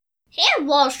Hey,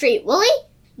 Wall Street Willie,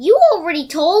 you already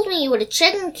told me what a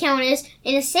checking account is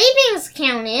and a savings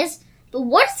account is, but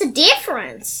what's the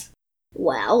difference?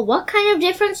 Well, what kind of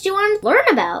difference do you want to learn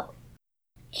about?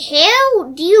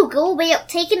 How do you go about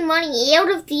taking money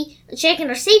out of the checking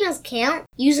or savings account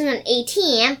using an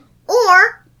ATM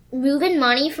or moving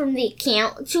money from the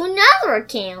account to another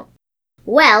account?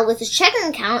 Well, with a checking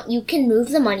account, you can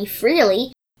move the money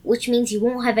freely, which means you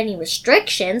won't have any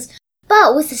restrictions.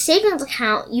 But with a savings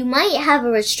account, you might have a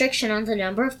restriction on the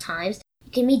number of times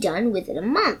it can be done within a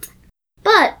month.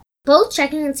 But both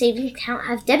checking and savings account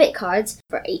have debit cards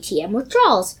for ATM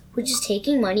withdrawals, which is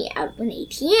taking money out of an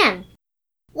ATM.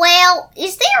 Well,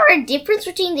 is there a difference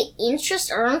between the interest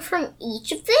earned from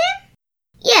each of them?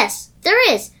 Yes,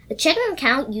 there is. A checking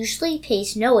account usually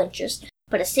pays no interest,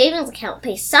 but a savings account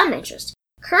pays some interest.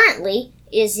 Currently,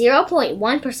 it is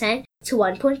 0.1% to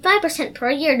 1.5% per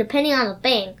year depending on the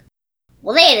bank.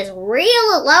 Well, that is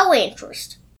real low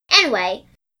interest. Anyway,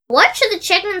 what should the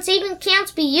checking and savings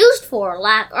accounts be used for?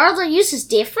 Are their uses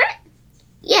different?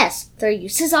 Yes, their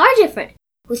uses are different.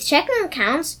 With checking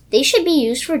accounts, they should be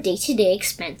used for day-to-day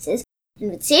expenses, and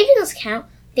with savings account,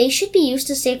 they should be used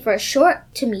to save for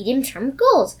short to medium-term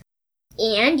goals.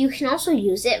 And you can also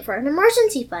use it for an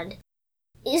emergency fund.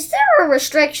 Is there a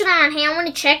restriction on how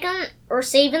many checking or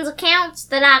savings accounts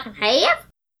that I can have?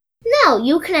 No,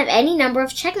 you can have any number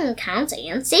of checking accounts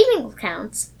and savings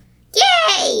accounts.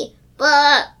 Yay!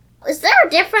 But is there a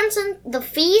difference in the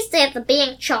fees that the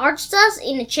bank charged us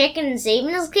in a checking and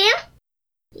savings account?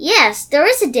 Yes, there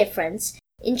is a difference.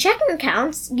 In checking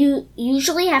accounts, you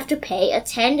usually have to pay a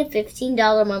 $10 to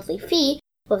 $15 monthly fee,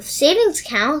 but with a savings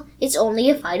account, it's only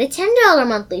a $5 to $10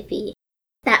 monthly fee.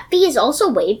 That fee is also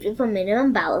waived if a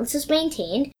minimum balance is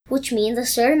maintained, which means a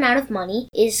certain amount of money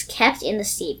is kept in the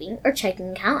saving or checking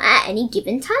account at any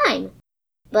given time.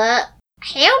 But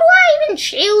how do I even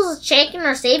choose a checking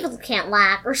or savings account?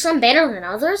 Are some better than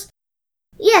others?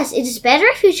 Yes, it is better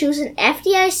if you choose an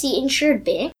FDIC-insured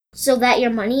bank so that your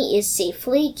money is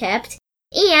safely kept.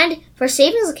 And for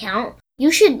savings account,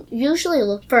 you should usually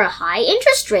look for a high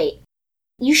interest rate.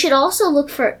 You should also look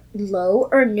for low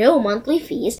or no monthly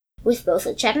fees with both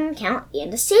a checking account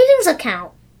and a savings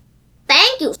account.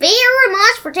 Thank you very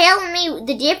much for telling me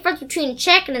the difference between a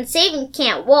checking and savings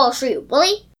account, Wall Street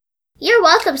Willie. You're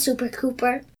welcome, Super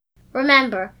Cooper.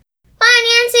 Remember,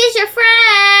 finance is your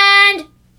friend!